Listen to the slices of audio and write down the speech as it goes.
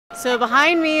So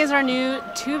behind me is our new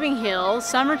tubing hill.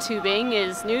 Summer tubing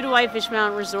is new to Whitefish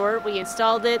Mountain Resort. We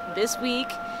installed it this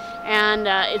week, and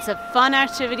it's a fun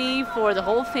activity for the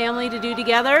whole family to do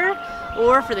together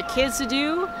or for the kids to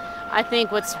do. I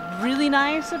think what's really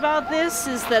nice about this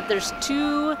is that there's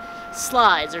two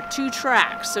slides or two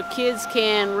tracks, so kids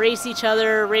can race each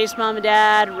other, race mom and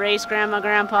dad, race grandma,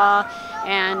 grandpa,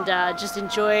 and just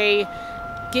enjoy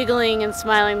giggling and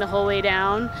smiling the whole way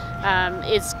down.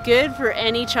 It's good for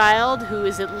any child who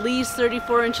is at least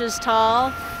 34 inches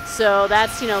tall, so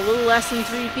that's, a little less than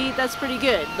 3 feet. That's pretty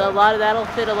good. A lot of that'll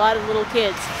fit a lot of little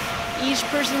kids. Each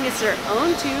person gets their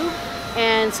own tube,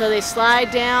 and so they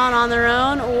slide down on their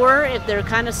own, or if they're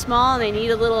kind of small and they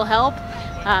need a little help,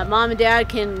 mom and dad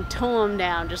can tow them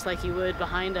down just like you would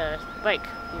behind a bike,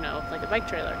 like a bike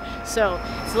trailer. So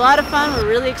it's a lot of fun. We're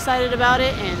really excited about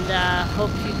it, and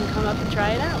hope you can come up and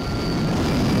try it out.